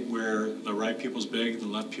day where the right pupil's big and the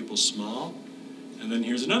left pupil's small. And then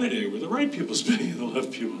here's another day where the right pupil's big and the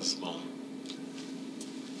left pupil's small.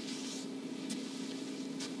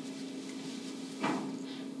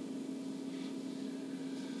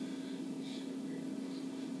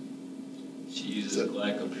 She uses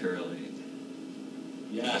glycopyrrolate.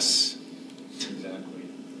 Yes, exactly.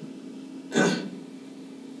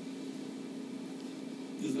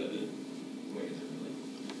 Is that it? Wait, is it really?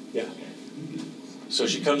 Yeah. Okay. So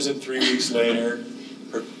she comes in 3 weeks later,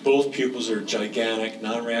 both pupils are gigantic,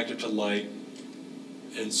 non-reactive to light,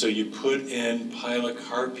 and so you put in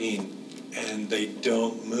pilocarpine and they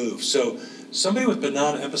don't move. So somebody with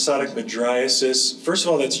benign episodic mydriasis, first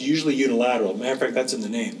of all, that's usually unilateral. Matter of fact, that's in the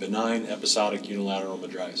name, benign episodic unilateral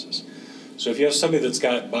mydriasis. So if you have somebody that's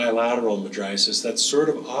got bilateral mydriasis, that's sort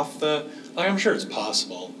of off the, like, I'm sure it's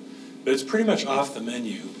possible, but it's pretty much off the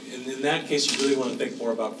menu. And in that case, you really want to think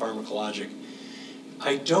more about pharmacologic.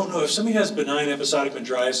 I don't know, if somebody has benign episodic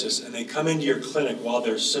mydriasis and they come into your clinic while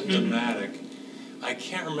they're symptomatic, I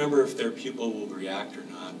can't remember if their pupil will react or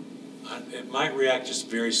not. It might react just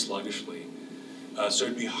very sluggishly. So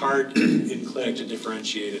it'd be hard in clinic to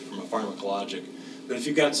differentiate it from a pharmacologic. But if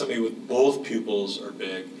you've got somebody with both pupils are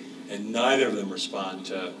big and neither of them respond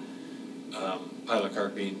to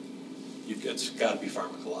pilocarpine, it's got to be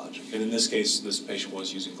pharmacologic. And in this case, this patient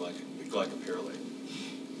was using glycopyrrolate.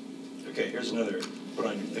 Okay, here's another, put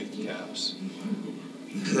on your thinking caps.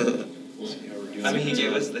 We'll see how we're doing. I mean, he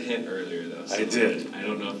gave us the hint earlier, though. So I did. I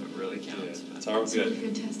don't know if it really counts. It's all good.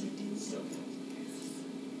 Fantastic, dudes. Oh,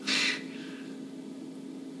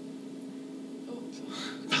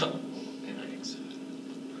 thanks.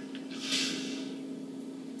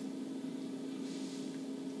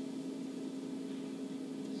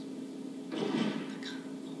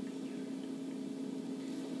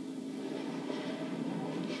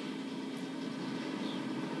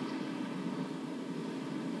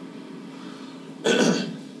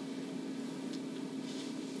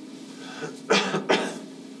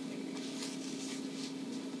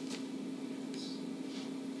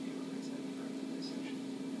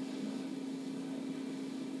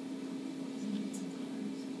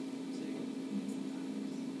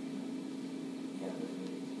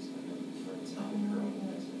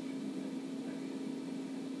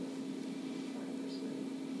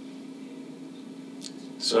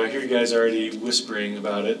 So I hear you guys already whispering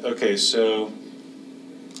about it. Okay, so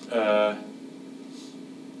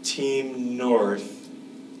Team North,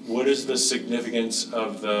 what is the significance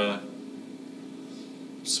of the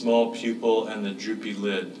small pupil and the droopy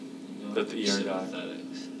lid that the ER doc?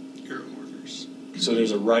 Ear Horners. So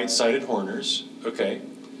there's a right-sided Horners. Okay.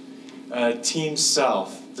 Team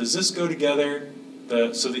South, does this go together?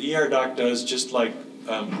 So the ER doc does just like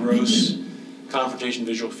gross confrontation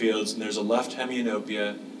visual fields, and there's a left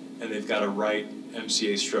hemianopia, and they've got a right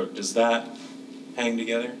MCA stroke. Does that hang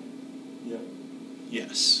together? Yeah.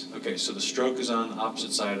 Yes. Okay, so the stroke is on the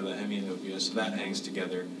opposite side of the hemianopia, so that hangs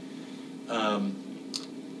together.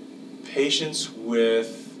 Patients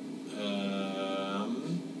with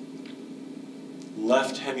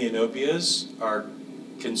left hemianopias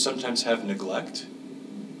can sometimes have neglect,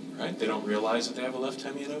 right? They don't realize that they have a left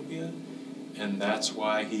hemianopia, and that's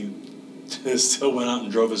why he still went out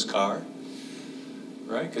and drove his car,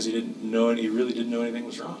 right? Because he really didn't know anything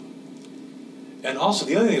was wrong. And also,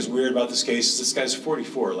 the other thing that's weird about this case is this guy's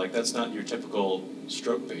 44. Like, that's not your typical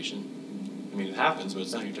stroke patient. I mean, it happens, but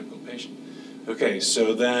it's not your typical patient. Okay,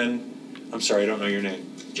 so then, I'm sorry, I don't know your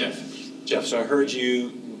name. Jeff. Jeff, so I heard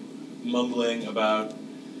you mumbling about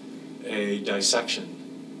a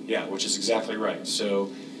dissection. Yeah, which is exactly right. So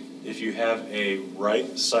if you have a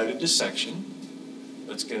right-sided dissection,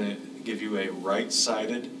 that's going to give you a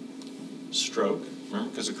right-sided stroke. Remember,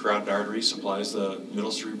 because the carotid artery supplies the middle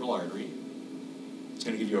cerebral artery. It's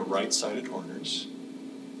going to give you a right-sided Horners.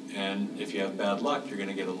 And if you have bad luck, you're going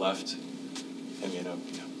to get a left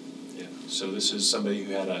hemianopia. Yeah. So this is somebody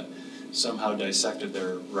who had somehow dissected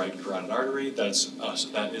their right carotid artery. That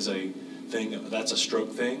is a thing. That's a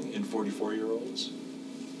stroke thing in 44-year-olds,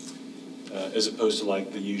 as opposed to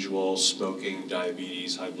like the usual smoking,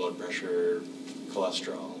 diabetes, high blood pressure,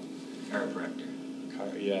 cholesterol. Chiropractor.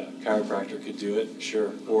 Chiropractor could do it,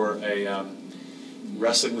 sure. Or a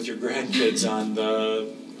wrestling with your grandkids on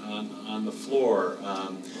the floor,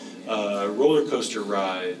 roller coaster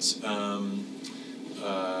rides,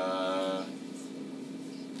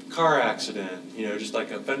 car accident, just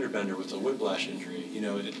like a fender bender with a whiplash injury.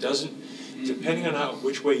 It doesn't, depending on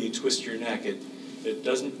which way you twist your neck, it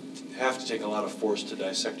doesn't have to take a lot of force to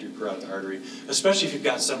dissect your carotid artery, especially if you've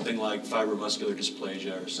got something like fibromuscular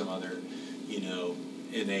dysplasia or some other,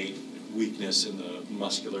 innate weakness in the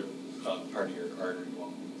muscular part of your artery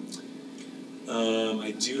wall.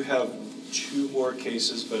 I do have 2 more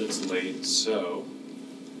cases, but it's late, so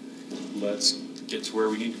let's get to where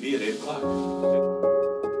we need to be at 8 o'clock.